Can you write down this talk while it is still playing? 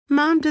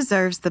Mom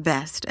deserves the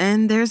best,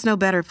 and there's no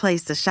better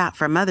place to shop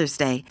for Mother's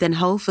Day than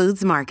Whole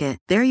Foods Market.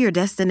 They're your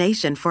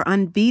destination for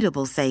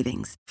unbeatable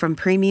savings, from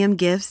premium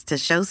gifts to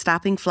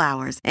show-stopping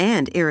flowers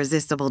and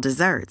irresistible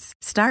desserts.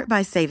 Start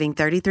by saving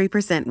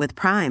 33% with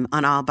Prime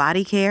on all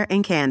body care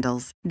and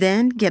candles.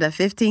 Then get a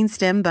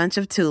 15-stem bunch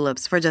of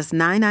tulips for just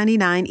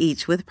 $9.99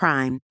 each with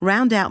Prime.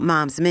 Round out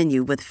Mom's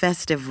menu with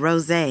festive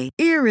rosé,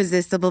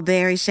 irresistible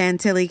berry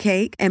chantilly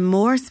cake, and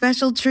more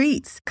special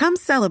treats. Come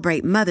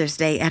celebrate Mother's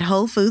Day at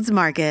Whole Foods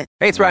Market.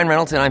 Hey, it's Ryan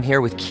Reynolds, and I'm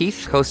here with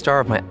Keith, co-star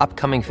of my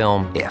upcoming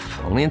film, If,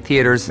 only in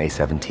theaters May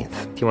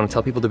 17th. Do you want to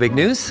tell people the big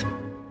news?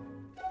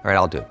 All right,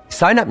 I'll do it.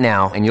 Sign up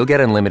now and you'll get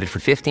unlimited for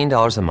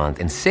 $15 a month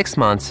and 6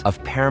 months of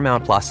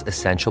Paramount Plus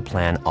Essential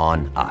Plan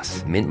on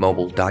us.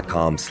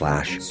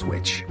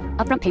 MintMobile.com/switch.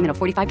 Upfront payment of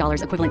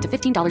 $45 equivalent to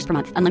 $15 per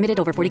month. Unlimited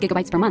over 40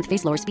 gigabytes per month.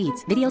 Face lower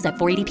speeds. Videos at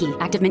 480p.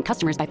 Active Mint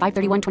customers by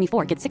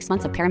 531.24 get 6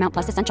 months of Paramount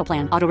Plus Essential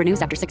Plan. Auto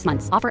renews after 6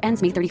 months. Offer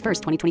ends May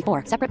 31st,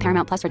 2024. Separate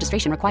Paramount Plus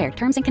registration required.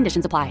 Terms and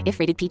conditions apply if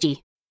rated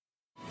PG.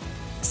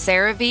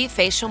 CeraVe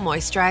Facial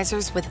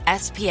Moisturizers with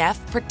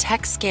SPF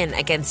protect skin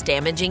against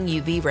damaging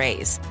UV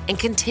rays and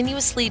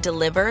continuously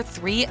deliver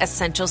 3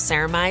 essential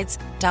ceramides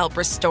to help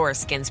restore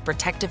skin's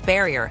protective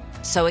barrier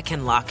so it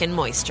can lock in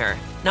moisture.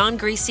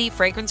 Non-greasy,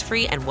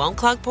 fragrance-free, and won't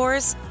clog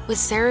pores? With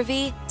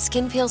CeraVe,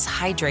 skin feels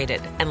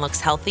hydrated and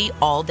looks healthy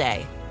all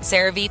day.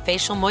 CeraVe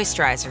Facial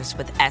Moisturizers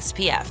with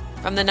SPF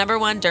from the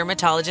 #1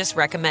 dermatologist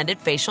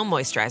recommended facial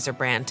moisturizer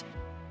brand.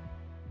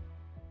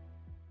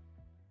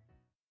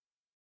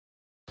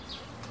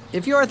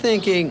 If you're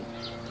thinking,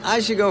 I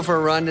should go for a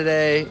run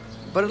today,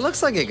 but it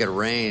looks like it could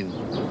rain,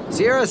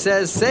 Sierra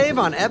says save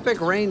on epic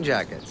rain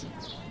jackets.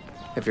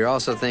 If you're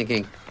also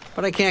thinking,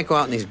 but I can't go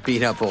out in these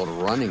beat-up old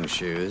running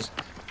shoes,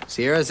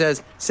 Sierra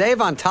says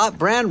save on top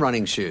brand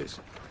running shoes.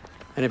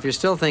 And if you're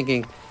still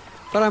thinking,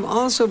 but I'm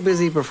also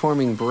busy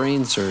performing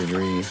brain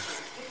surgery,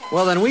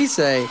 well then we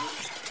say,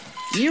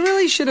 you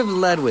really should have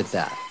led with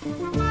that.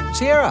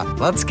 Sierra,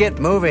 let's get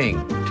moving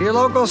to your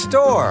local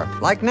store,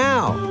 like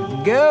now.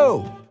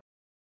 Go!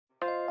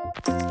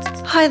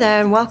 Hi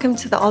there and welcome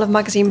to the Olive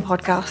Magazine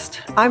podcast.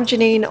 I'm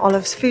Janine,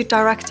 Olive's food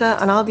director,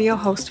 and I'll be your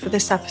host for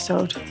this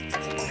episode.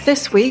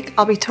 This week,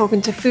 I'll be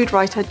talking to food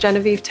writer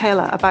Genevieve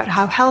Taylor about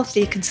how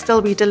healthy can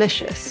still be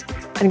delicious,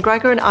 and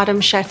Gregor and Adam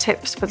share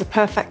tips for the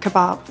perfect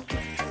kebab.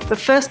 But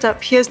first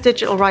up, here's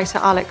digital writer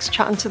Alex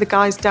chatting to the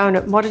guys down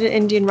at modern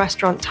Indian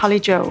restaurant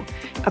Thali Jo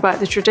about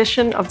the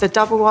tradition of the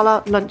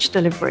dabbawalla lunch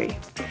delivery.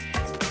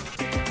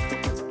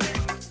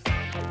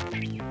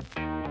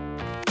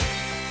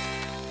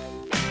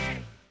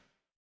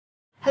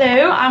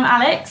 Hello, I'm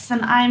Alex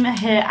and I'm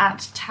here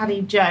at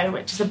Thali Jo,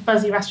 which is a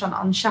buzzy restaurant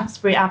on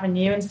Shaftesbury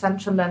Avenue in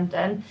central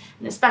London,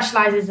 and it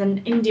specialises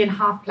in Indian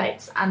half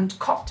plates and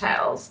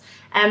cocktails.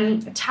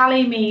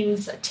 Thali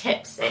means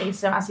tipsy,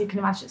 so as you can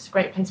imagine it's a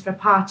great place for a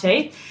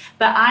party,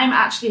 but I'm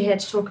actually here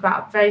to talk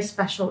about a very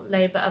special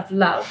labour of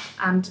love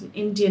and an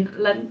Indian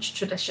lunch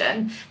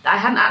tradition that I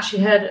hadn't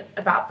actually heard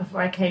about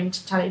before I came to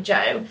Thali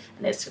Jo,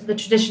 and it's the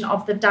tradition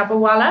of the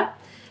dabbawalla.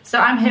 So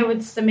I'm here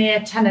with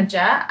Samir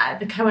Tenaja,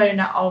 the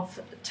co-owner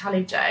of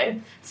Thali Jo.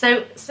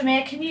 So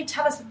Samir, can you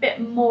tell us a bit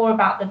more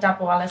about the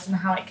dabbawallas and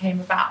how it came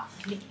about,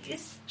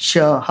 please?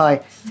 Sure,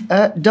 hi.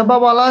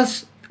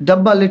 Dabbawallas,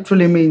 dabba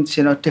literally means,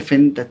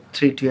 tiffin, the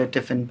 3-tier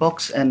tiffin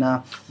box, and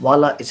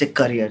walla is a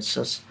courier.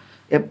 So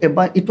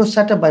it was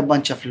set up by a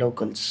bunch of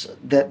locals.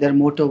 Their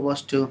motto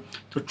was to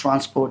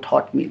transport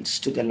hot meals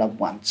to their loved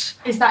ones.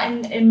 Is that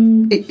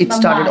in It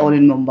started all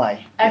in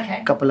Mumbai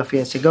a couple of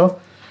years ago.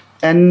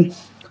 And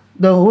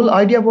the whole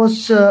idea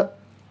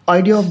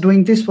of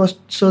doing this was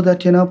so that,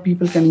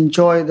 people can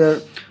enjoy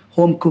their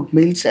home-cooked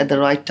meals at the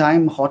right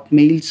time, hot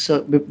meals.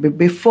 So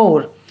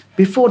before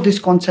this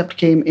concept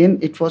came in,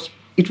 it was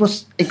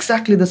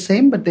exactly the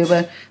same, but they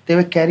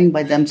were carrying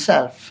by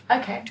themselves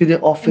to the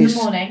office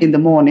in the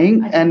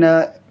morning. Okay. And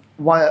at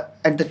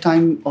the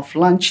time of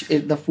lunch,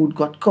 the food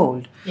got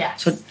cold.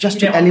 Yes. So just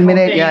to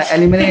eliminate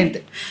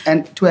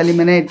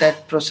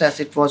that process,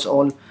 it was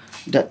all.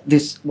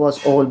 This was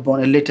all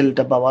born. A little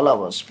dabbawalla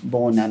was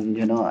born, and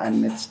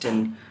it's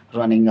still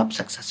running up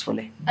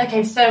successfully.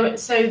 Okay, so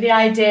the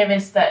idea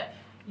is that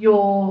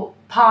your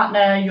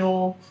partner,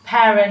 your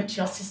parent,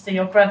 your sister,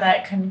 your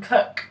brother can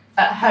cook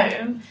at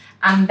home,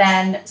 and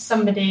then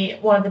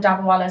one of the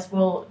dabbawallas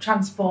will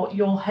transport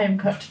your home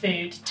cooked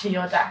food to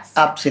your desk.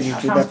 Absolutely,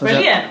 that sounds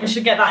brilliant. We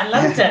should get that in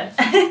London.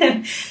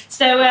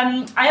 So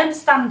I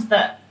understand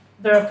that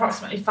there are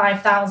approximately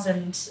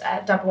 5,000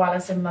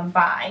 dabbawallas in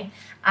Mumbai,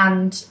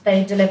 and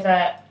they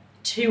deliver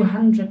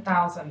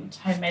 200,000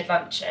 homemade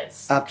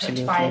lunches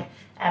cooked by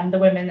the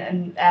women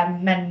and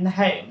men in the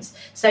homes.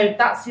 So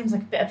that seems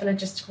like a bit of a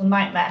logistical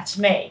nightmare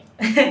to me.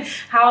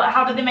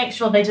 How do they make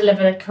sure they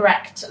deliver the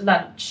correct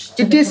lunch?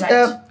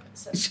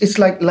 It's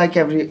like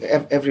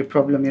every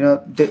problem,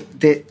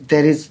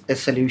 there is a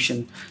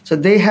solution. So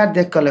they had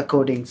their color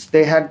codings.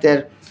 They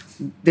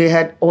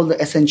had all the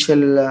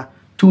essential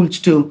tools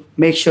to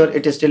make sure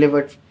it is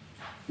delivered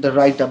the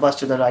right dabbas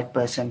to the right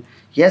person.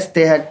 Yes,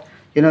 they had,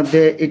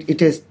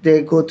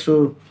 they go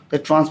through the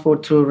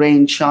transport through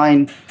rain,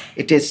 shine.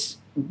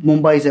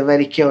 Mumbai is a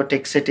very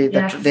chaotic city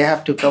that they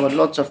have to cover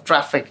lots of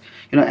traffic,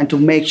 and to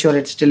make sure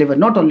it's delivered.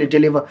 Not only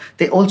deliver,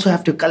 they also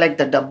have to collect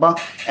the dabba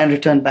and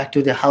return back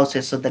to their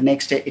houses. So the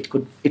next day it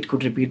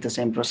could repeat the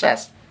same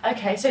process.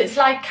 Okay, so it's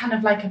kind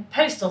of like a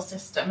postal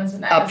system,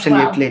 isn't it?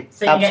 Absolutely.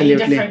 As well? So you get your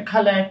different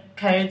colour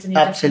codes and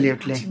your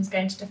different patterns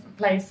going to different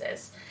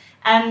places.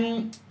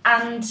 And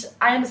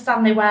I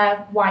understand they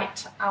wear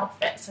white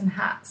outfits and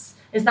hats.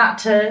 Is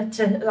that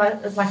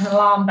as like an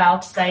alarm bell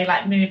to say,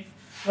 like, move,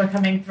 we're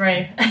coming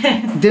through?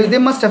 They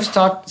must have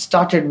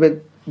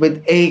started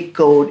with a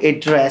code, a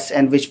dress,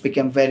 and which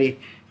became very,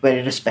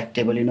 very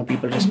respectable.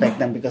 People respect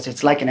them because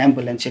it's like an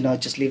ambulance.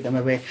 Just leave them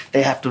away.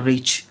 They have to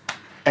reach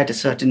at a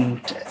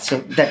certain, so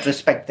that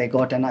respect they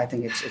got, and I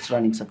think it's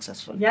running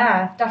successful.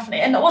 Yeah,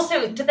 definitely. And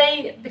also,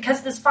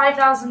 because there's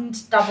 5,000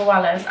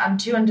 dabbawallas and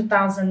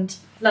 200,000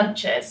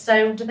 lunches,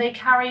 so do they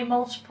carry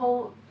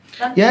multiple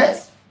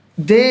lunches?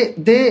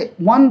 Yeah,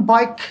 one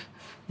bike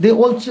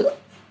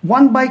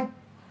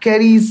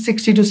carries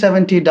 60 to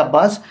 70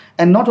 dabbas,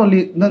 and not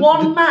only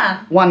one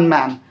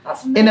man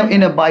That's amazing.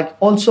 in a bike.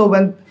 Also,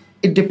 when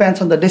it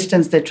depends on the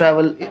distance they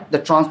travel, the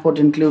transport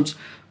includes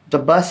the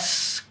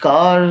bus,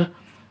 car,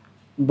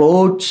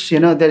 boats.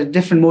 There are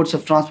different modes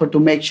of transport to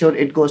make sure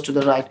it goes to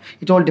the right.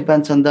 It all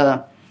depends on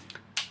the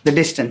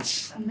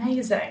distance.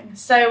 Amazing.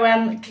 So,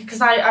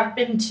 because I've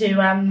been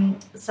to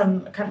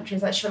some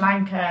countries like Sri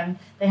Lanka, and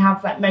they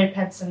have like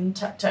mopeds and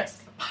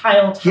tuk-tuks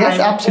piled high. Yes,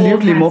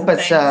 absolutely.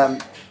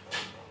 Mopeds.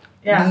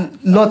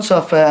 Lots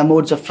of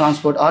modes of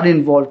transport are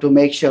involved to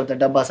make sure the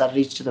dabbas are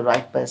reached to the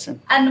right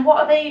person. And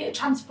what are they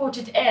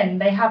transported in?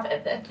 They have a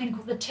thing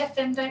called the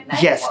tiffin, don't they?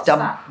 Yes,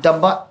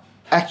 dabba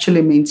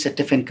actually means a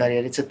tiffin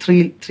carrier. It's a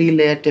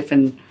three-layer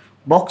tiffin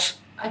box.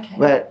 Okay.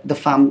 Where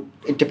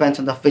it depends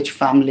on which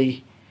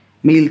family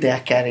meal they are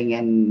carrying,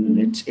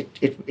 and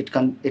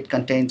it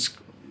contains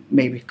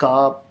maybe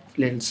carb,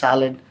 little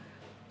salad,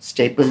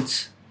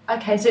 staples.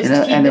 Okay, so it's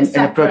to keep it separate.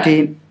 And a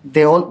protein.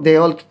 They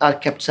all are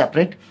kept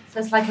separate. So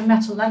it's like a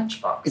metal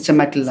lunchbox. It's a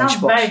metal lunchbox.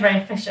 Sounds very, very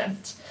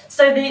efficient.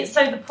 So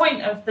the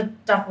point of the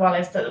dabbawalla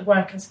is that the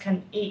workers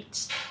can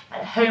eat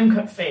home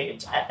cooked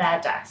food at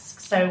their desk.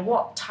 So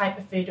what type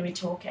of food are we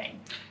talking?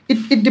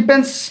 It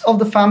depends of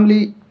the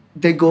family.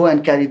 They go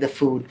and carry the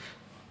food.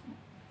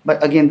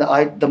 But again,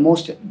 the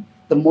most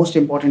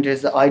important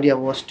is the idea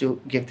was to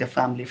give their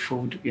family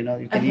food. You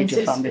can eat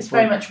your family food. It's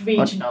very much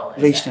regional.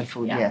 Regional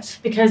food, yeah. Yes.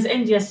 Because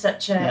India is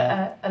such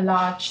a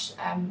large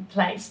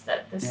place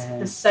that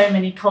there's so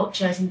many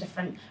cultures and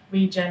different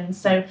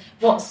regions. So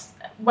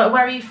where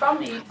are you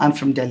from? I'm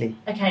from Delhi.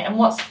 Okay, and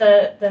what's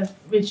the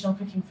regional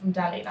cooking from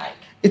Delhi like?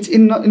 It's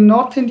in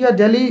North India,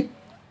 Delhi,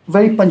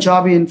 very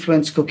Punjabi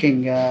influenced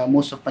cooking.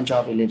 Most of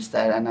Punjabi lives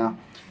there, and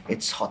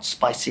it's hot,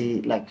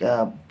 spicy. Like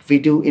we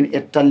do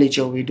at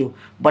Tallijo, we do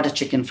butter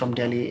chicken from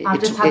Delhi. I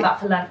just had that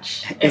for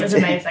lunch. It was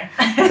amazing.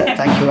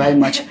 Thank you very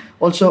much.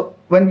 Also,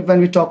 when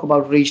we talk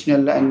about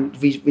regional, and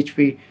which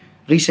we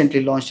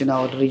recently launched in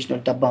our regional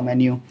dabba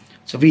menu,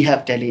 so we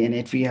have Delhi in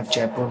it, we have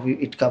Jaipur.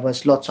 It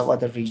covers lots of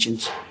other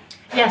regions.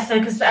 Yeah, so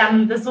because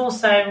there's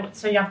also,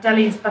 so you have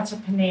Delhi's butter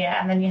paneer,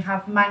 and then you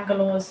have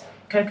Mangalore's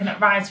coconut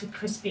rice with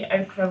crispy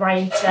okra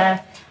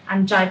raita,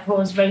 and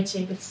Jaipur's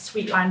roti with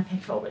sweet lime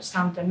pickle, which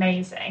sounded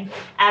amazing.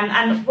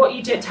 And what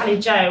you do at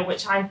Tallijo,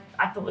 which I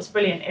thought was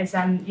brilliant, is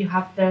you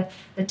have the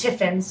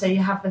tiffin, so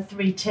you have the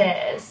 3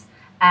 tiers,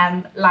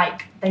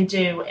 like they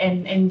do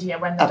in India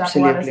when the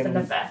dabbawallas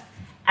deliver.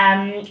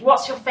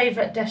 What's your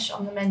favourite dish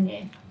on the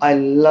menu?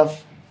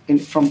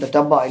 From the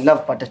dabba, I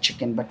love butter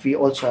chicken, but we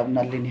also have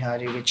nalli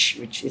nihari,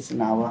 which is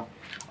in our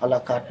a la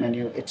carte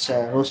menu. It's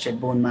a roasted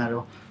bone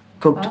marrow,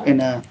 cooked in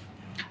a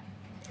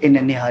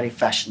nihari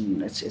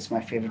fashion. It's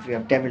my favorite. We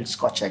have deviled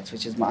Scotch eggs,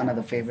 which is my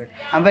another favorite.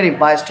 I'm very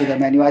biased to the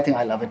menu. I think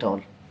I love it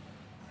all.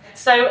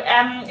 So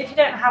if you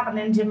don't have an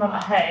Indian mum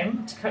at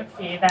home to cook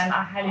for you, then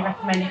I highly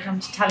recommend you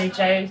come to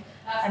Tallijo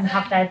and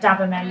have their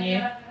dabba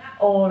menu.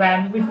 Or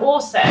we've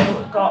also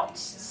got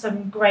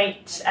some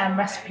great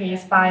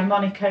recipes by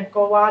Monica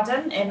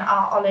Gorwarden in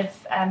our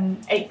Olive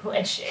April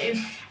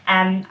issue.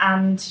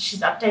 And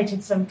she's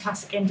updated some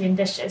classic Indian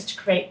dishes to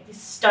create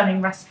these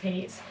stunning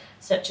recipes,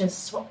 such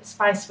as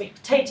spiced sweet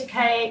potato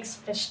cakes,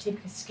 fish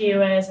tikka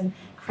skewers, and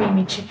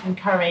creamy chicken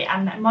curry.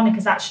 And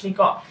Monica's actually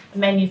got a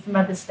menu for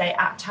Mother's Day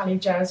at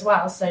Tallijo as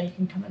well, so you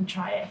can come and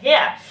try it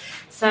here.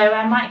 So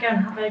I might go and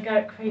have a go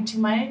at creating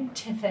my own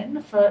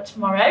tiffin for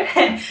tomorrow.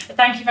 But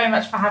thank you very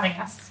much for having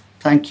us.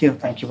 Thank you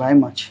very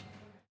much.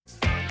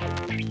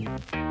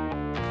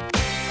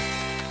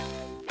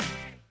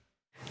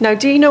 Now,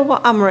 do you know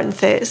what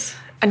amaranth is?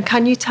 And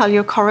can you tell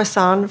your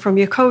Khorasan from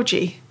your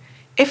koji?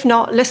 If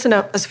not, listen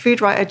up as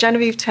food writer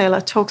Genevieve Taylor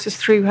talks us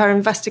through her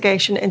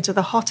investigation into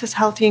the hottest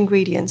healthy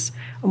ingredients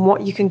and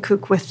what you can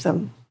cook with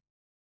them.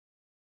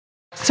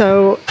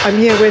 So I'm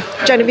here with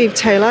Genevieve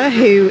Taylor,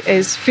 who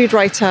is food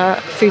writer,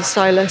 food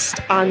stylist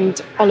and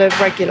Olive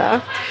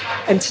regular.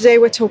 And today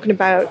we're talking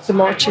about the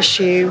March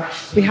issue.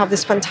 We have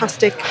this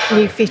fantastic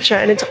new feature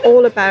and it's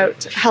all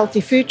about healthy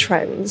food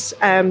trends.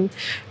 And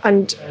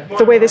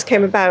the way this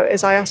came about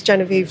is I asked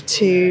Genevieve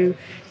to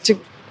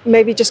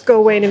maybe just go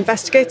away and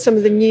investigate some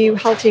of the new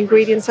healthy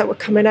ingredients that were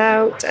coming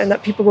out and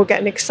that people were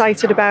getting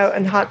excited about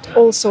and had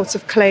all sorts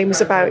of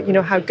claims about,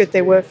 how good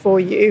they were for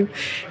you.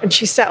 And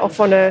she set off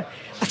on a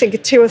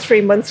 2 or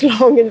 3 month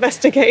long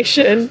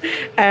investigation.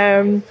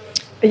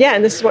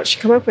 And this is what she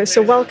came up with.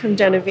 So welcome,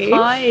 Genevieve.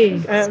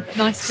 Hi,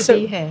 nice to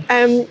be here.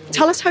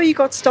 Tell us how you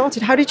got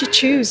started. How did you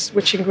choose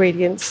which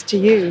ingredients to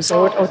use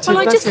or to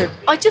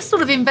I just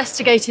sort of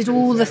investigated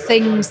all the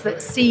things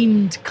that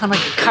seemed kind of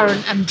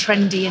current and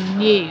trendy and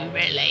new,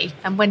 really,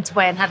 and went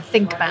away and had to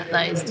think about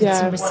those, did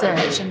some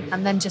research,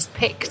 and then just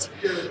picked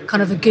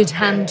kind of a good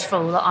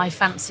handful that I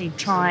fancied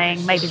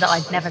trying, maybe that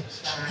I'd never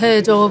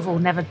heard of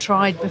or never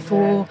tried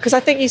before. Because I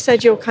think you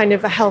said you're kind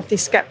of a healthy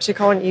skeptic,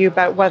 aren't you,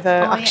 about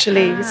whether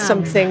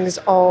some things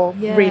are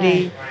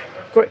really,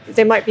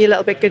 they might be a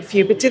little bit good for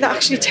you, but do they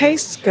actually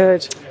taste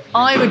good?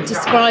 I would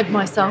describe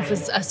myself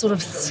as a sort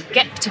of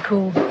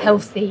skeptical,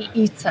 healthy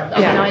eater. I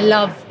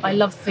mean, I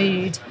love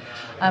food,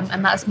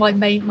 and that's my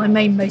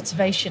main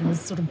motivation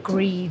is sort of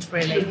greed,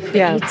 really,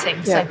 for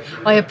eating. So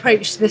I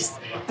approach this.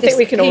 I think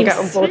we can all get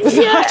on board with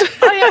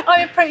that.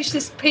 I approach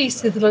this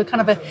piece with a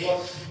kind of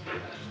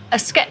a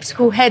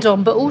sceptical head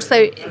on, but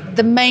also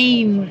the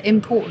main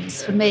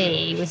importance for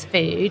me with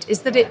food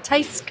is that it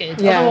tastes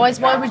good. Otherwise,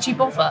 why would you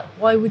bother?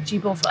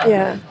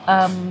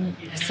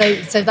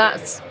 So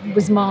that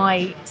was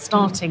my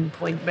starting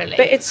point, really.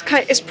 But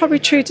it's probably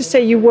true to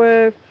say you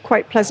were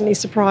quite pleasantly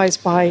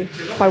surprised by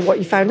what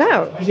you found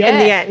out in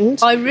the end.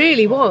 I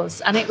really was,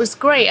 and it was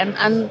great.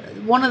 And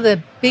one of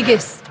the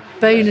biggest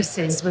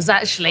bonuses was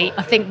actually,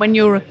 I think, when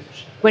you're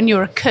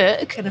a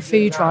cook and a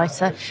food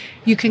writer,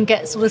 you can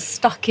get sort of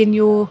stuck in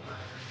your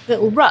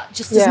little rut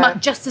just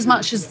as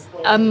much as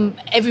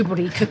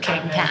everybody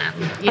cooking can.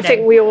 I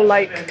think we all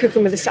like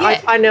cooking with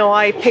I know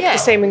I pick the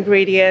same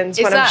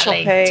ingredients when I'm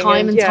shopping.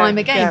 Time and time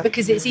again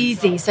because it's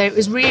easy. So it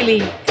was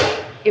really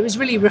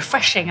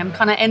refreshing and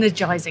kind of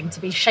energising to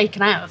be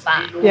shaken out of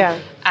that.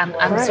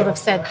 And sort of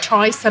said,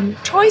 try some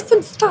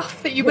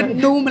stuff that you wouldn't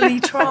normally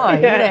try,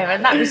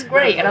 and that was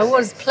great. And I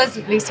was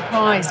pleasantly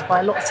surprised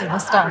by lots of the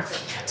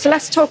stuff. So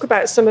let's talk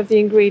about some of the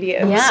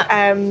ingredients.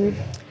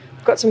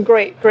 We've got some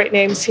great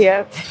names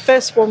here.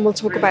 First one we'll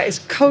talk about is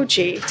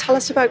koji. Tell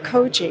us about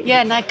koji.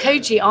 Now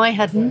koji I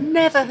had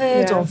never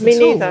heard of me at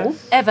neither. all,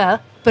 ever.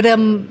 But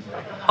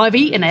I've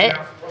eaten it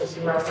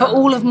for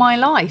all of my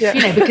life,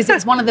 because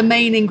it's one of the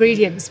main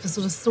ingredients for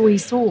sort of soy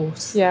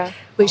sauce,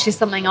 which is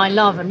something I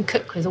love and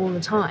cook with all the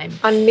time.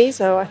 And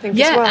miso, I think,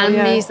 as well.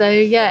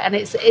 Miso, and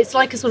it's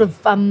like a sort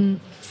of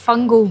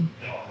fungal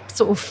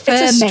sort of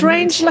ferment. It's a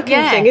strange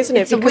looking thing, isn't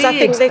it? Because I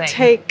think they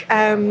take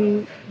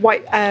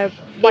white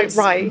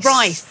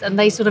rice and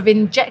they sort of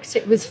inject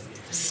it with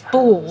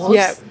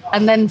spores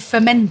and then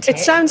ferment it. It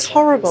sounds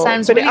horrible.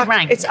 Sounds but really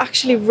rank. It's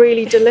actually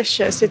really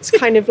delicious. It's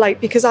kind of like,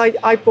 because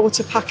I bought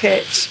a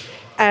packet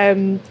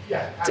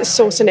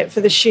sourcing it for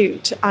the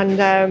shoot,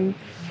 and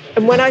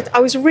when I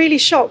was really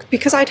shocked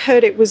because I'd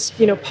heard it was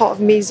part of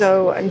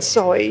miso and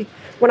soy.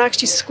 When I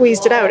actually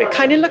squeezed it out, it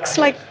kind of looks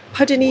like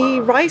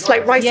puddingy rice,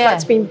 like rice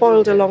that's been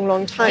boiled a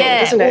long time,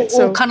 doesn't it?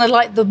 Or kind of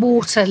like the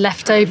water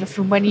left over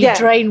from when you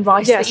drain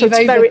rice that so you've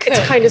overcooked. It's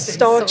kind of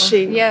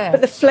starchy, but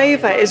the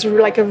flavour is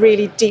like a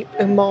really deep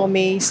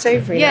umami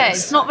savouriness.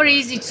 It's not very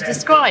easy to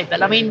describe,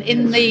 but I mean,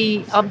 in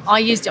the I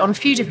used it on a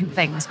few different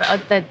things,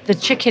 but the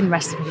chicken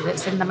recipe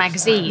that's in the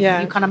magazine,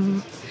 you kind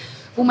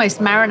of almost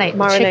marinate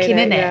the chicken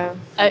in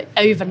it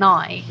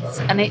overnight,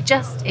 and it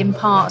just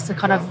imparts a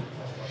kind of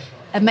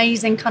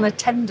amazing kind of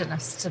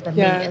tenderness to the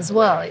meat as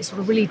well. It sort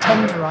of really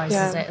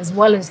tenderises it, as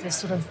well as this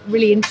sort of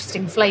really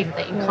interesting flavour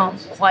that you can't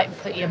quite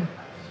put your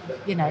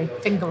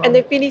finger on. And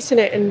they've been eating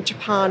it in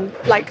Japan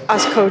like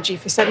as koji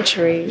for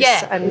centuries.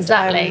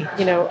 Exactly.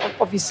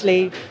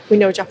 Obviously we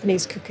know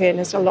Japanese cooking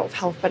has a lot of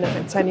health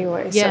benefits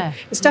anyway. So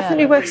it's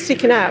definitely worth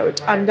seeking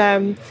out. And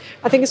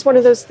I think it's one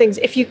of those things.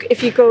 If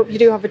you go, you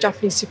do have a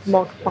Japanese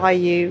supermarket by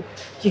you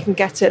can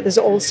get it. There's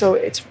also,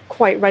 it's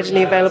quite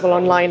readily available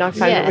online. I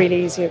found it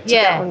really easy to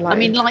get online. I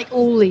mean, like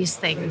all these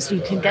things,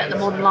 you can get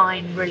them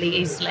online really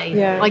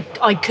easily.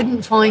 I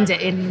couldn't find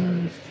it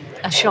in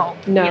a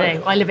shop. No.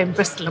 I live in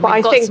Bristol and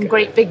we've got some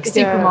great big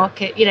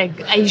supermarket,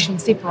 Asian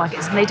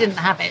supermarkets, and they didn't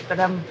have it, but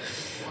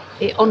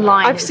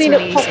online. I've seen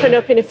it popping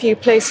up in a few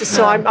places,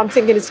 so I'm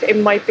thinking it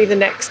might be the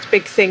next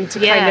big thing to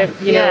kind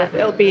of,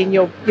 it'll be in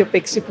your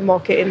big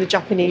supermarket in the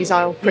Japanese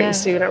aisle pretty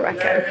soon, I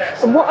reckon.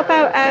 And what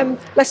about,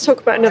 let's talk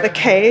about another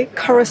K,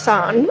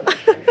 Khorasan.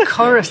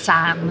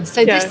 Khorasan.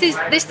 So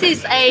this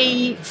is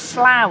a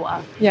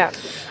flour. Yeah.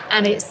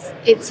 And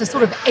it's a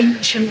sort of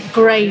ancient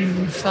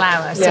grain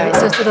flour. So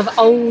it's a sort of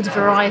old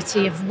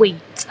variety of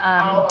wheat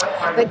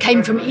that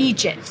came from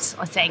Egypt,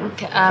 I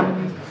think.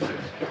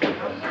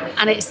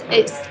 and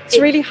it's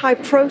really high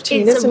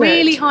protein, isn't it? It's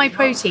really high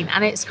protein,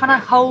 and it's kind of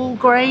whole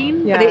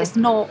grain, but it's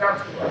not.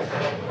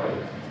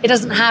 It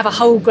doesn't have a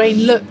whole grain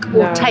look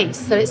or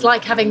taste, so it's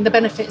like having the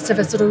benefits of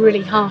a sort of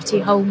really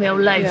hearty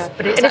wholemeal loaf,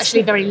 but it's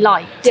actually very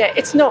light. Yeah,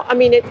 it's not. I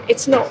mean,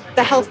 it's not.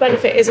 The health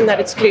benefit isn't that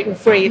it's gluten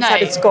free. It's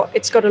that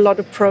it's got a lot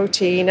of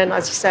protein, and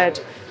as you said,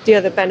 the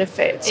other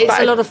benefits. It's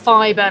a lot of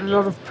fibre and a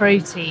lot of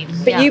protein.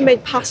 But you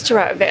made pasta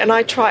out of it, and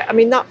I tried. I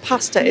mean, that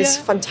pasta is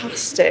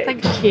fantastic.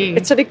 Thank you.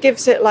 It sort of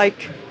gives it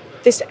like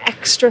this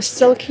extra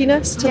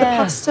silkiness to the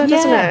pasta,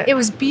 doesn't it? It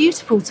was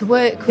beautiful to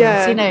work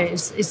with. You know,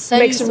 it's so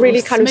makes a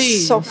really kind of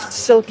smooth, soft,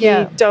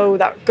 silky dough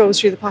that goes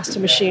through the pasta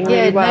machine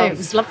really well. No, it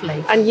was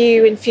lovely. And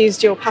you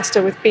infused your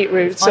pasta with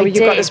beetroot, so you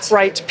got this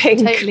bright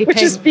pink,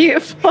 which is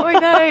beautiful. I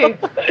know,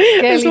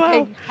 girly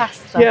pink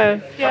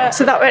pasta. Yeah.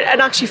 So that,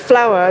 and actually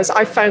flowers.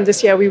 I found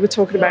this year. We were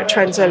talking about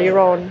trends earlier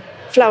on.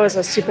 Flowers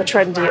are super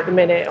trendy at the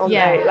minute, aren't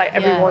they? Like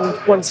everyone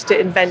wants to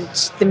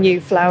invent the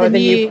new flower, the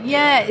new.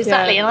 Yeah,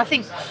 exactly. And I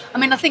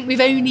think we've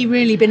only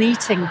really been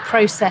eating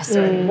processed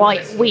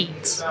white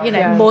wheat,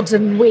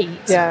 modern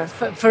wheat,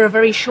 for a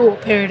very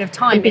short period of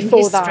time in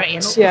history.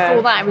 And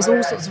before that, it was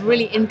all sorts of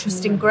really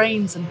interesting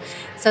grains, and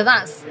so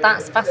that's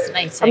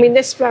fascinating. I mean,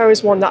 this flower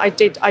is one that I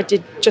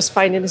did just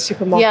find in the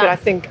supermarket. I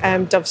think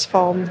Dove's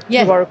Farm,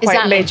 who are a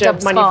quite major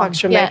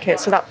manufacturer, make it.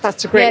 So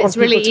that's a great one. It's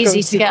really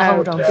easy to get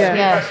hold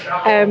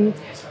of.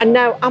 And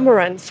now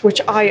amaranth,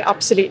 which I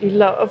absolutely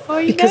love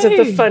because of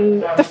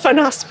the fun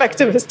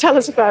aspect of it. Tell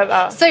us about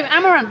that. So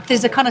amaranth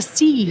is a kind of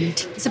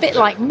seed. It's a bit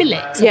like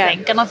millet, I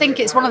think. And I think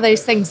it's one of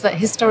those things that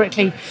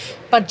historically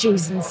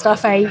budgies and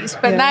stuff ate.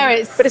 But now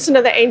it's... But it's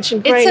another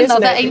ancient grain, It's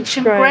another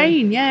ancient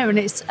grain, and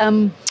it's...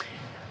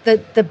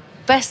 the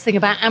best thing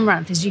about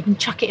amaranth is you can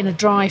chuck it in a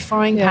dry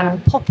frying pan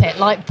and pop it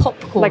like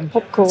popcorn.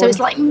 So it's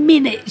like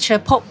miniature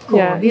popcorn.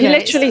 Yeah. You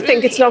literally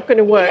think it's not going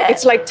to work.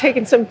 It's like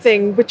taking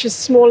something which is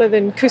smaller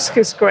than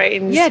couscous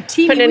grains,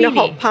 putting it in a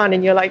hot pan,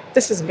 and you're like,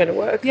 this isn't going to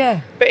work.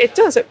 Yeah. But it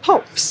does. It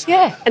pops.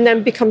 Yeah. And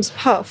then becomes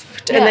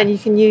puffed, and then you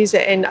can use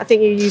it in. I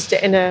think you used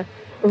it in a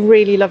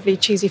really lovely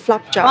cheesy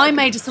flapjack. I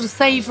made a sort of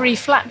savoury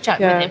flapjack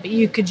with it, but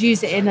you could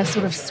use it in a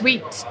sort of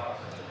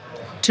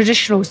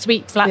traditional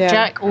sweet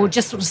flapjack, or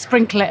just sort of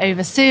sprinkle it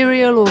over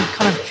cereal, or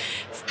kind of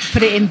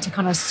put it into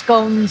kind of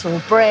scones or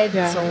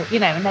breads, or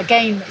and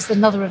again, it's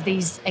another of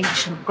these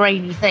ancient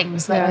grainy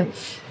things that are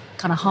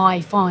kind of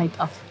high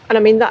fibre. And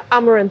I mean, that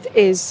amaranth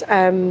is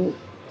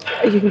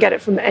you can get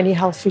it from any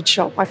health food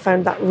shop. I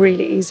found that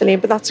really easily,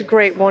 but that's a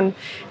great one.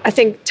 I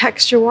think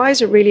texture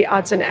wise, it really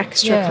adds an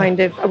extra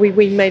kind of.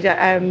 We made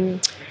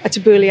a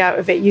tabbouleh out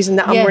of it using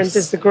the amaranth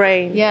as the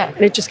grain,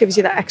 and it just gives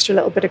you that extra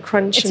little bit of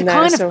crunch in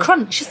there. It's a kind of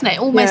crunch, isn't it?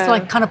 Almost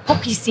like kind of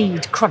poppy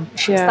seed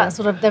crunch. It's that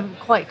sort of, they're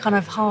quite kind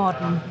of hard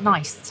and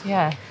nice,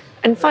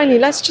 And finally,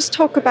 let's just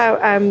talk about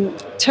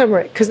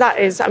turmeric, because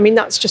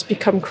that's just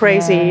become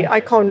crazy. I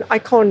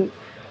can't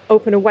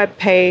open a web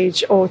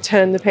page or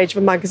turn the page of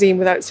a magazine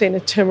without seeing a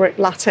turmeric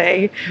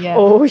latte,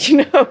 or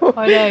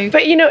I know.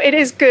 But it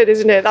is good,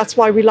 isn't it? That's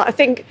why I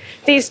think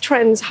these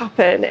trends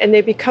happen and they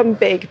become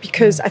big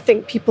because I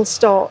think people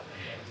start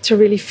to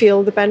really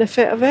feel the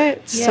benefit of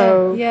it.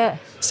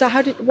 So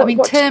how did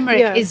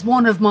turmeric is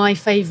one of my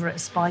favourite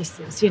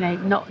spices,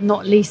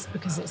 not least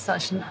because it's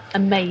such an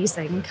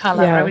amazing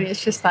colour. I mean,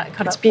 it's just that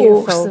kind of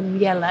awesome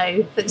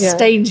yellow that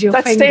stains your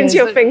fingers. That stains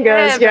your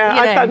fingers,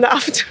 I found that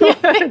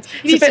afterwards.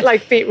 It's a bit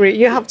like beetroot.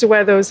 You have to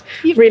wear those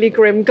really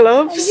grim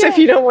gloves if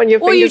you don't want your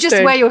fingers Or you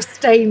just wear your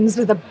stains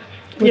with a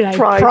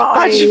pride.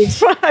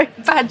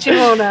 Badge of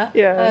honour.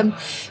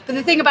 But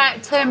the thing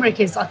about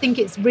turmeric is I think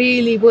it's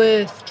really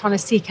worth trying to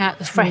seek out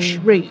the fresh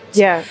root.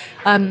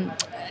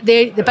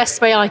 The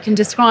best way I can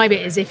describe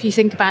it is if you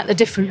think about the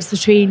difference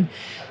between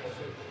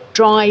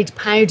dried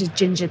powdered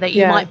ginger that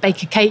you might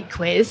bake a cake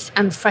with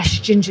and fresh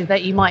ginger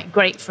that you might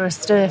grate for a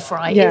stir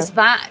fry. It's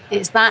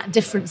that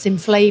difference in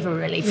flavour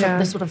really from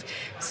the sort of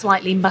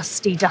slightly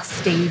musty,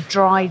 dusty,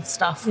 dried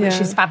stuff,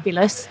 which is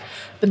fabulous,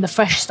 and the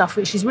fresh stuff,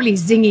 which is really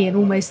zingy and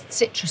almost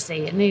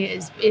citrusy, and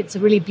it's a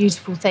really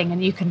beautiful thing,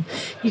 and you can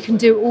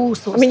do all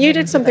sorts. I mean, you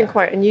did something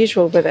quite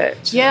unusual with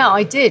it. Yeah,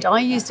 I did. I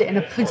used it in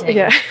a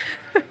pudding.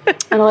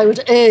 And I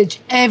would urge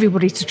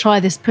everybody to try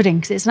this pudding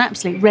because it's an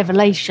absolute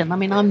revelation. I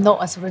mean, I'm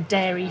not a sort of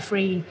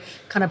dairy-free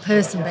kind of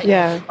person,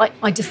 but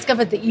I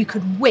discovered that you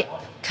could whip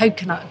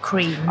coconut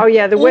cream. Oh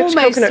yeah, the whipped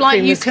almost coconut like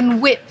cream. You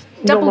can whip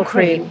double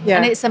cream,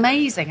 and it's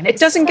amazing. And it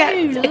doesn't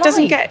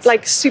get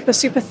like super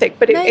thick,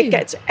 but it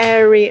gets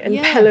airy and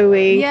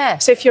pillowy.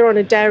 So if you're on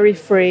a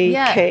dairy-free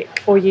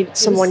cake or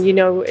someone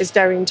is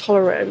dairy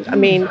intolerant, I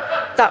mean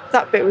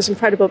that bit was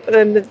incredible. But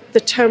then the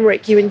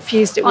turmeric, you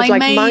infused it with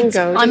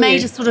mango. I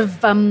made a sort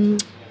of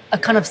a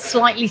kind of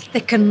slightly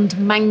thickened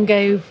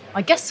mango,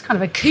 I guess kind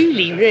of a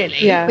coulis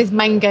really, with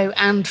mango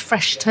and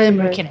fresh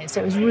turmeric in it.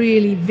 So it was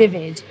really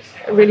vivid.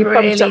 It really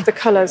bumped up the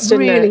colours,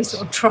 didn't it? Really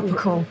sort of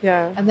tropical.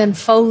 And then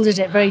folded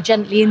it very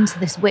gently into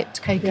this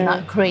whipped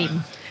coconut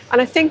cream.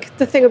 And I think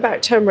the thing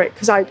about turmeric,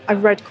 because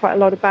I've read quite a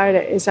lot about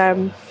it, is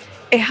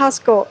it has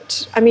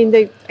got, I mean,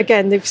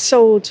 they've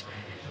sold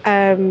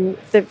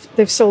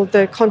they've sold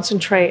the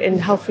concentrate in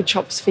health food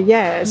shops for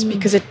years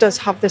because it does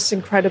have this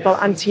incredible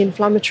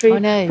anti-inflammatory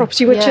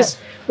property,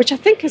 which I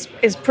think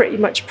is pretty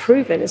much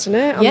proven, isn't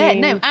it? I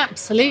mean,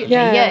 absolutely.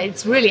 Yeah,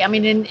 it's really. I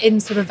mean, in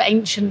sort of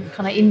ancient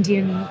kind of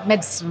Indian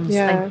medicines,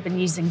 they've been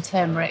using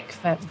turmeric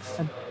for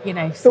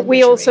centuries. But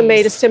we also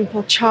made a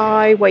simple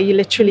chai where you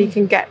literally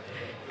can get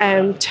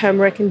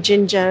turmeric and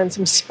ginger and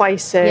some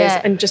spices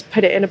and just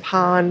put it in a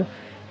pan.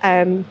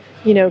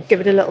 Give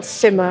it a little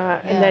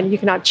simmer, and then you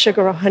can add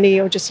sugar or honey,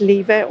 or just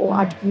leave it, or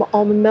add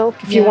almond milk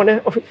if you want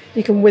to. Or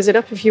you can whiz it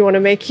up if you want to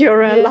make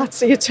your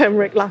latte, your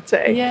turmeric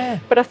latte. Yeah.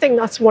 But I think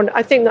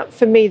that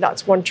for me,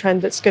 that's one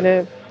trend that's going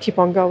to keep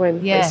on going.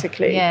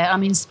 Basically. Yeah. I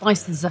mean,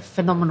 spices are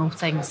phenomenal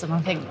things, and I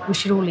think we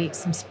should all eat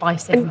some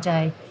spice every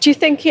day. Do you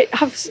think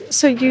have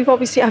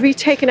you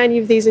taken any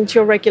of these into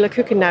your regular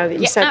cooking now that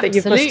you said that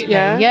you've absolutely.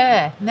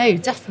 No,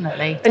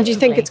 definitely. And do you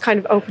think it's kind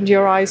of opened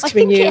your eyes to I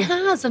think it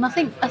has, and I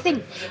think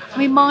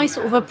my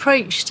sort of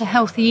approach to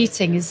healthy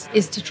eating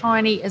is to try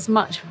and eat as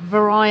much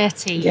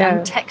variety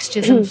and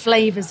textures and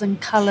flavours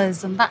and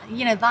colours, and that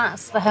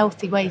that's the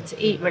healthy way to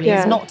eat. Really,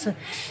 is not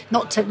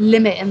to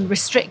limit and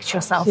restrict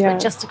yourself, but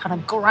just to kind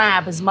of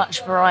grab as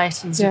much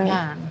variety as you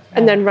can,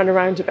 and then run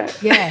around a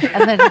bit.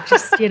 And then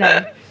just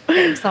get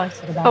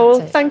excited about it. Oh,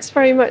 well, thanks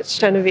very much,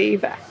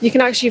 Genevieve. You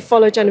can actually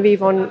follow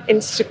Genevieve on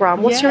Instagram.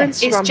 What's your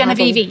Instagram? It's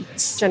Genevieve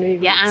Eats.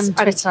 Genevieve Eats. And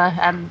Twitter.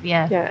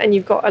 And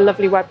you've got a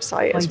lovely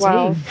website as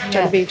well.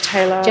 Genevieve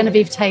Taylor.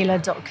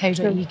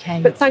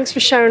 GenevieveTaylor.co.uk. But thanks for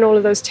sharing all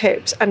of those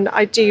tips. And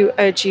I do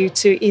urge you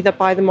to either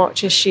buy the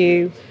March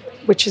issue,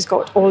 which has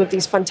got all of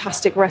these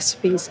fantastic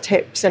recipes,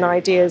 tips and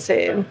ideas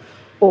in,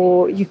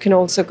 or you can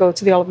also go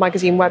to the Olive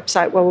Magazine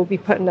website where we'll be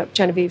putting up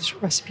Genevieve's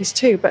recipes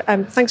too. But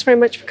thanks very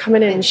much for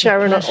coming in and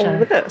sharing it all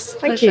with us.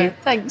 Thank you.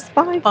 Thanks.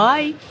 Bye.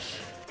 Bye.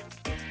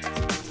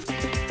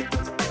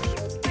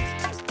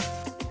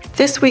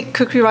 This week,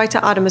 cookery writer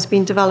Adam has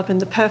been developing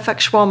the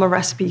perfect shawarma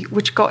recipe,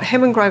 which got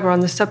him and Gregor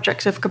on the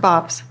subject of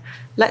kebabs.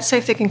 Let's see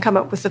if they can come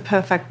up with the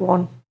perfect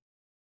one.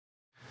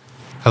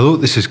 Hello,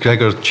 this is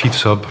Gregor, Chief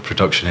Sub,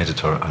 Production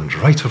Editor and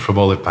Writer from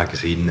Olive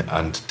Magazine,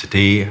 and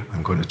today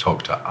I'm going to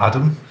talk to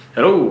Adam.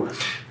 Hello.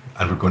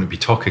 And we're going to be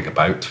talking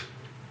about...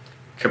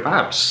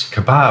 Kebabs.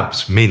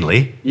 Kebabs,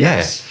 mainly.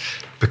 Yes.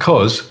 Yeah.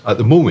 Because at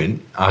the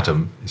moment,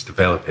 Adam is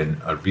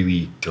developing a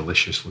really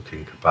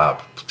delicious-looking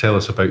kebab. Tell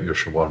us about your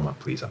shawarma,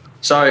 please, Adam.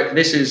 So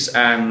this is,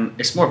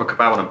 it's more of a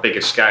kebab on a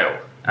bigger scale.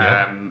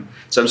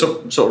 So I'm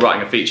sort of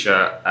writing a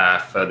feature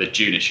for the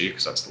June issue,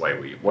 because that's the way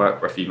we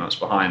work. We're a few months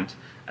behind.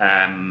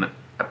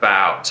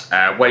 About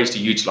ways to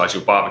utilise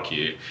your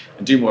barbecue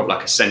and do more of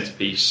like a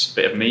centrepiece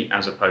bit of meat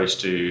as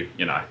opposed to,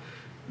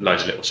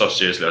 loads of little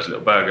sausages, loads of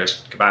little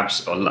burgers,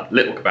 kebabs, or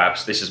little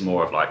kebabs. This is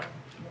more of like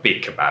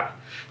big kebab.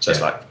 So it's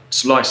like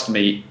sliced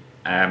meat,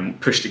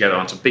 pushed together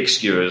onto big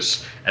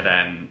skewers and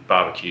then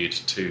barbecued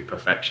to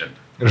perfection.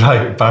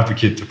 Right,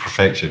 barbecued to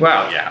perfection.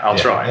 Well, I'll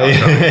try.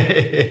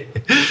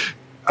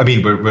 I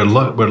mean, we're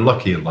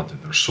lucky in London.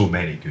 There's so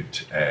many good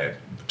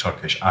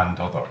Turkish and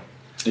other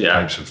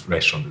types of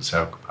restaurants that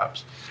serve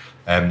kebabs.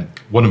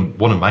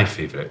 One of my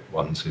favourite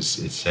ones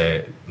is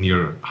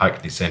near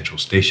Hackney Central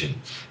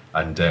Station,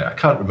 and I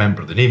can't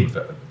remember the name of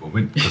it at the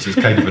moment because it's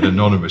kind of an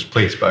anonymous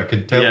place, but I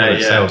can tell where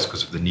it sells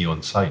because of the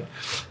neon sign.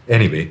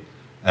 Anyway,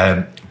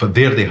 but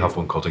there they have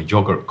one called a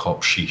yogurt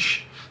kop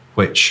shish,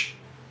 which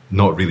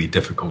not really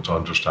difficult to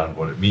understand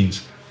what it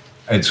means.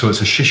 And so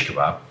it's a shish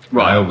kebab.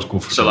 Right. I always go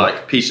for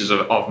like pieces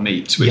of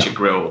meat which are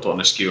grilled on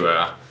a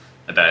skewer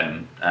and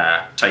then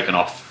taken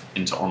off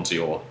onto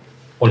your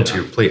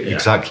plate.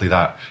 Exactly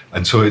that.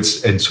 And so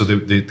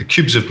the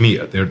cubes of meat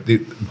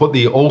what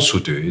they also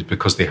do is,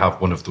 because they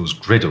have one of those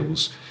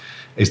griddles,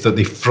 is that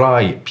they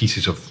fry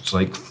pieces of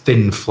like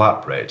thin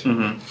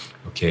flatbread.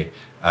 Okay,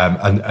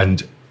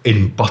 and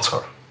in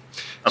butter.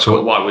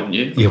 So why wouldn't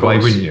you? Yeah, why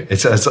wouldn't you?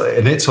 It's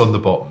on the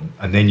bottom,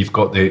 and then you've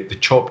got the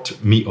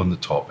chopped meat on the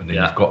top, and then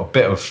you've got a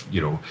bit of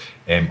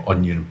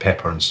onion and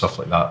pepper and stuff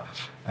like that,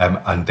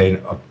 and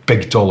then a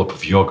big dollop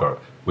of yogurt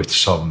with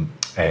some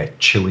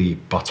chili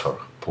butter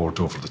poured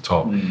over the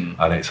top,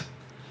 and it's.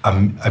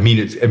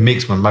 It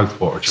makes my mouth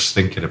water just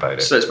thinking about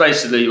it. So it's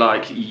basically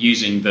like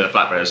using the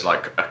flatbread as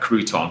like a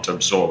crouton to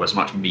absorb as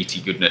much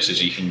meaty goodness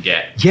as you can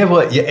get. Yeah,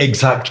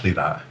 exactly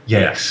that.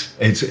 Yes,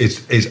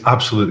 it's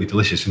absolutely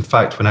delicious. In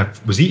fact, when I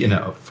was eating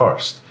it at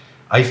first,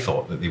 I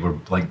thought that they were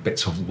like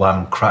bits of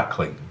lamb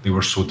crackling. They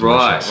were so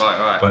delicious.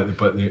 Right. But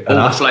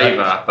all the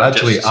flavour. I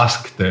actually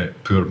asked the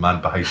poor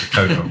man behind the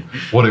counter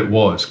what it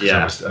was,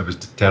 because I was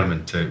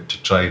determined to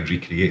try and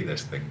recreate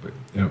this thing. But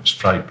it was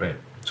fried bread.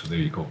 So there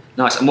you go.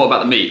 Nice. And what about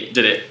the meat?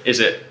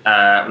 Is it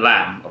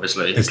lamb?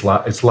 Obviously, it's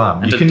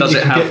lamb. And you can get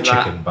that,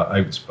 chicken, but I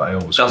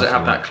always does it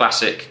have that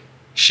classic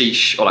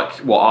shish, or like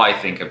what I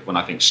think of when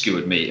I think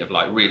skewered meat, of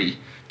like really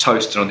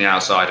toasted on the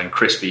outside and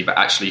crispy, but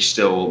actually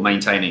still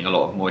maintaining a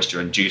lot of moisture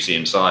and juicy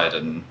inside?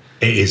 And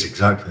it is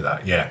exactly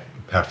that. Yeah,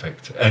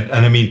 perfect. And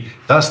I mean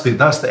that's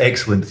the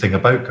excellent thing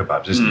about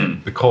kebabs, isn't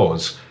it?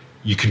 Because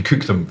you can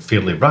cook them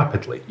fairly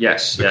rapidly.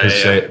 Yes,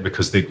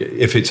 because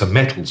if it's a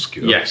metal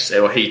skewer, yes, it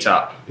will heat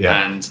up.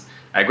 Yeah. And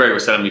Greg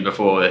was telling me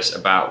before this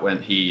about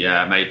when he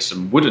made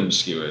some wooden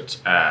skewered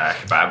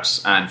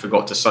kebabs and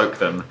forgot to soak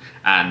them,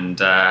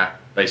 and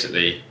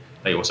basically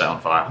they all set on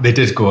fire. They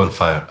did go on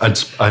fire,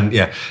 and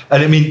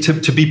I mean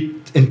to be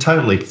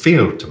entirely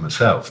fair to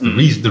myself,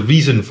 the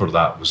reason for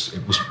that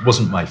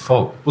wasn't my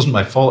fault. It wasn't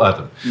my fault,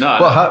 Adam. No.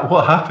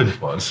 What happened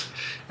was,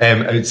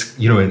 it's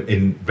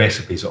in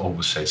recipes it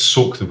always says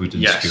soak the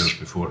wooden skewers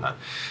beforehand,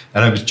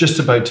 and I was just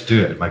about to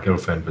do it, and my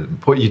girlfriend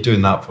went, "What are you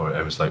doing that for?"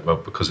 I was like, "Well,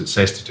 because it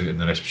says to do it in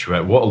the recipe." She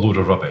went, "What a load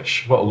of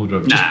rubbish! What a load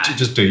of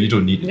just do it. You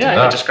don't need to do that.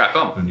 Yeah, just crack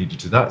on. You don't need to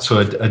do that." So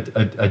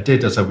I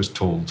did as I was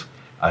told,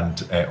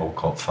 and it all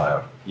caught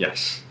fire.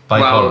 Yes.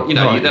 Well,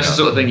 that's the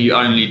sort of thing you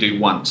only do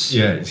once.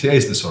 Yeah, it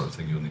is the sort of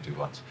thing you only do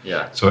once.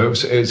 Yeah. So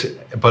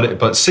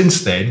but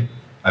since then,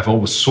 I've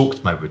always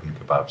soaked my wooden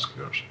kebab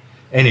skewers.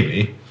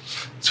 Anyway,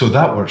 so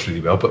that works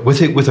really well. But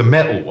with a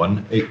metal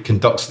one, it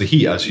conducts the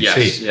heat, as you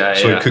say.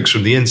 So it cooks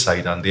from the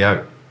inside and the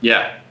out.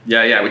 Yeah.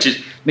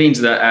 Which means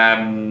that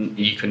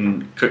you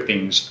can cook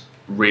things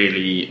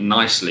really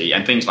nicely,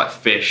 and things like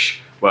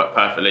fish work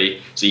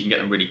perfectly. So you can get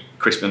them really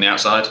crispy on the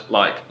outside,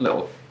 like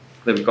little.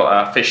 We've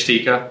got a fish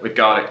tikka with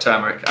garlic,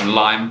 turmeric and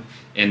lime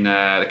in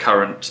the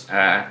current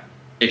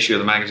issue of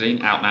the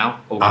magazine, out now.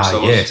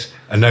 Yes.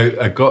 And now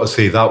I've got to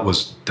say that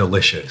was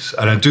delicious.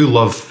 And I do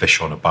love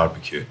fish on a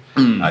barbecue,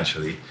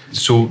 actually.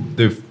 So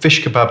the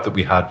fish kebab that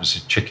we had was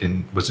a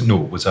chicken, was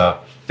a...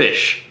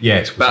 Fish.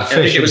 Yes, it was but a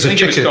fish. It was a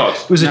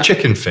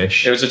chicken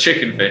fish. It was a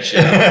chicken fish,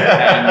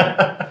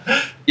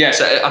 yeah.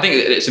 So I think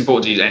it's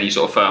important to use any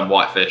sort of firm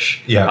white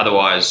fish. Yeah.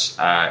 Otherwise,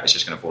 it's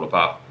just going to fall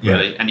apart,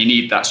 really. Yeah. And you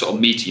need that sort of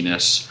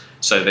meatiness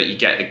so that you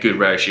get the good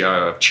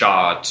ratio of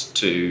charred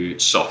to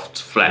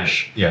soft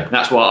flesh. Yeah. And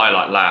that's why I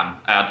like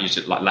lamb. I'd use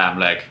it like lamb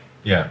leg.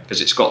 Yeah.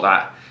 Because it's got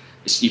that.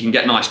 You can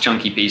get nice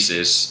chunky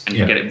pieces, and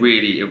you can get it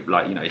really you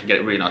can get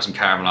it really nice and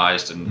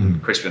caramelised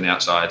and crispy on the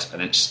outside,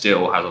 and it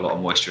still has a lot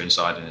of moisture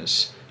inside and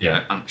is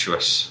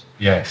unctuous.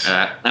 Yes.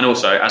 And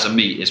also, as a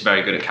meat, it's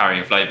very good at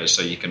carrying flavours,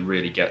 so you can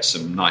really get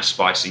some nice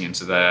spicing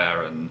into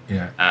there.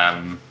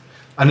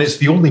 And it's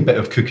the only bit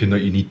of cooking that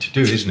you need to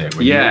do, isn't it?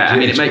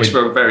 It makes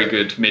for a very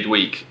good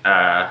midweek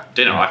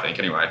dinner, I think,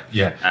 anyway.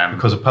 Yeah,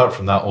 because apart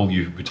from that, all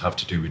you would have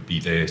to do would be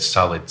the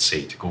salad,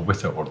 say, to go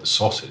with it, or the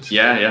sausage.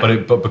 Yeah.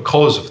 But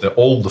because of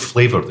all the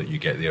flavour that you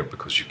get there,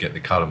 because you get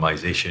the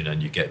caramelisation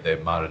and you get the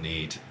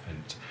marinade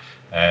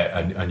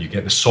and you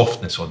get the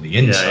softness on the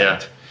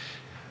inside,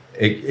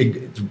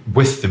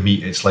 with the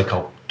meat, it's like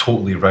a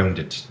totally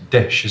rounded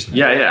dish, isn't it?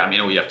 Yeah. I mean,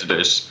 all you have to do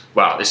is,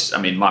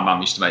 my mum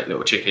used to make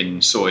little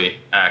chicken soy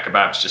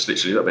kebabs, just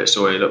literally a little bit of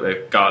soy, a little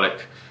bit of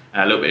garlic,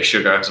 a little bit of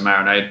sugar as a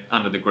marinade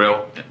under the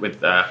grill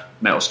with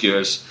metal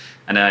skewers.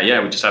 And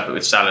we just have it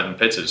with salad and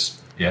pizzas.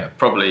 Yeah.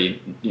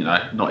 Probably,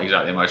 not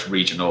exactly the most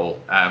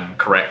regional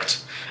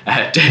correct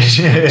dish.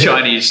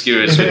 Chinese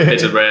skewers with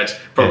pita bread,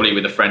 probably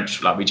with the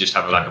French, we just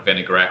have a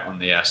vinaigrette on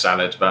the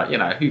salad. But,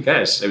 who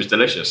cares? It was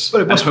delicious.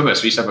 But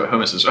hummus, we used to have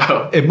hummus as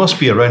well. It must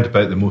be around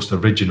about the most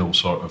original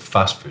sort of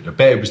fast food. I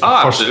bet it was the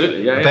first.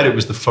 Absolutely, I bet it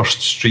was the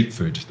first street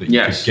food that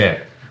you could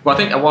get. Well, I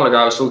think a while ago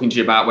I was talking to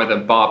you about whether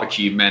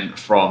barbecue meant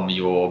from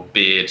your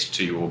beard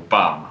to your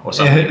bum or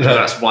something. So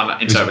that's one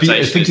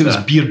interpretation. I think it was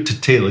beard to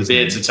tail, isn't it?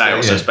 Beard to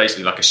tail. So it's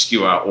basically like a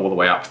skewer all the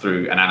way up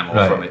through an animal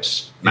from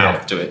its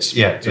mouth to its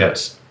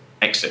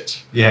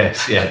exit.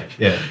 Yes, yeah.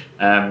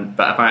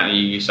 But apparently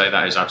you say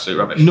that is absolute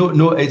rubbish.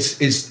 No,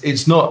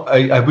 it's not.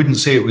 I wouldn't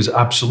say it was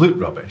absolute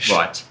rubbish.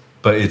 Right.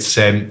 But it's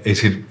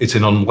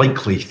an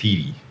unlikely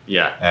theory.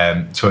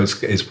 Yeah. So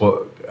it's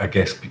what I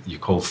guess you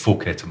call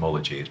folk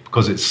etymology. It's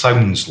because it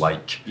sounds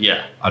like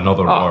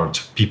another word.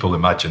 People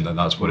imagine that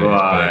that's what it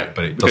is,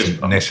 but it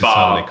doesn't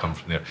necessarily come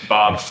from there.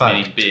 Barb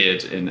meaning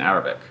beard in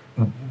Arabic.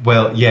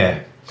 Well,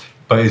 yeah,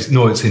 but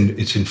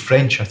it's in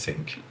French, I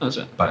think. Is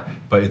it?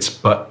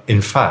 But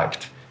in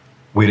fact,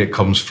 where it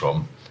comes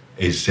from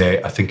is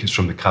I think it's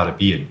from the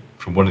Caribbean,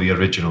 from one of the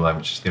original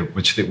languages there,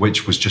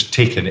 which was just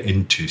taken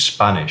into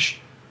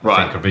Spanish.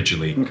 I think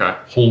originally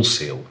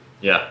wholesale.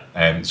 Yeah.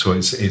 So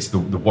it's the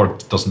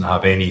word doesn't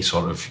have any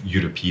sort of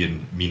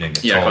European meaning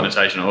at all.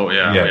 Connotation at all. we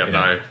have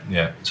no.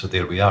 Yeah. So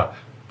there we are.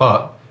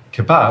 But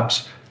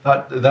kebabs,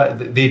 that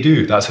they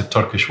do. That's a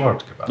Turkish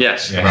word, kebab.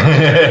 Yes.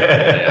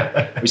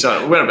 Yeah.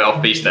 We went a bit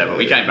off piece there, but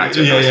we came back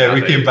to it.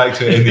 We came back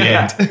to it in the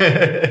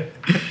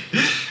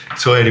end.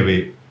 So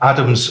anyway,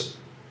 Adam's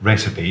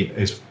recipe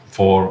is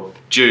for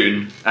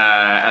June.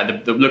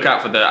 The look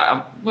out for the.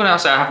 I'll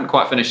say I haven't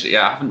quite finished it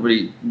yet. I haven't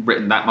really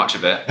written that much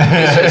of it.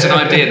 It's an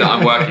idea that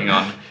I'm working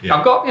on. Yeah.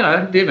 I've got,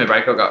 give me a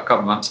break. I've got a couple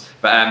of months.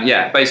 But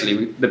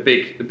basically the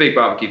big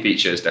barbecue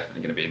feature is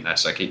definitely going to be in there.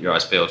 So keep your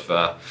eyes peeled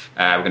for.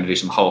 We're going to do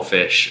some whole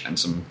fish and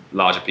some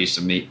larger pieces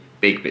of meat,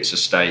 big bits of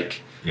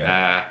steak.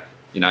 Yeah.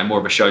 More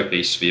of a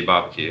showpiece for your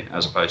barbecue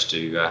as opposed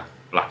to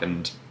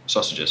blackened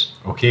sausages.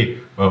 Okay.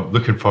 Well,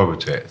 looking forward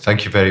to it.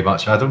 Thank you very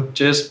much, Adam.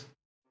 Cheers.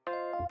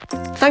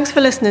 Thanks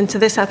for listening to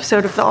this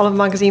episode of the Olive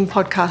Magazine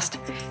podcast.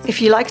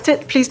 If you liked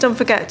it, please don't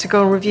forget to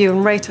go and review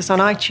and rate us on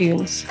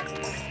iTunes.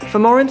 For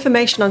more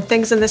information on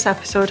things in this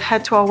episode,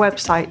 head to our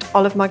website,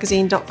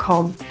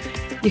 olivemagazine.com.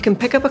 You can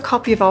pick up a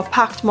copy of our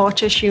packed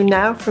March issue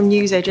now from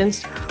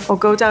newsagents or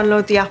go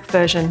download the app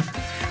version.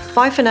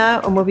 Bye for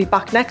now, and we'll be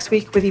back next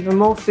week with even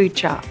more food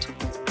chat.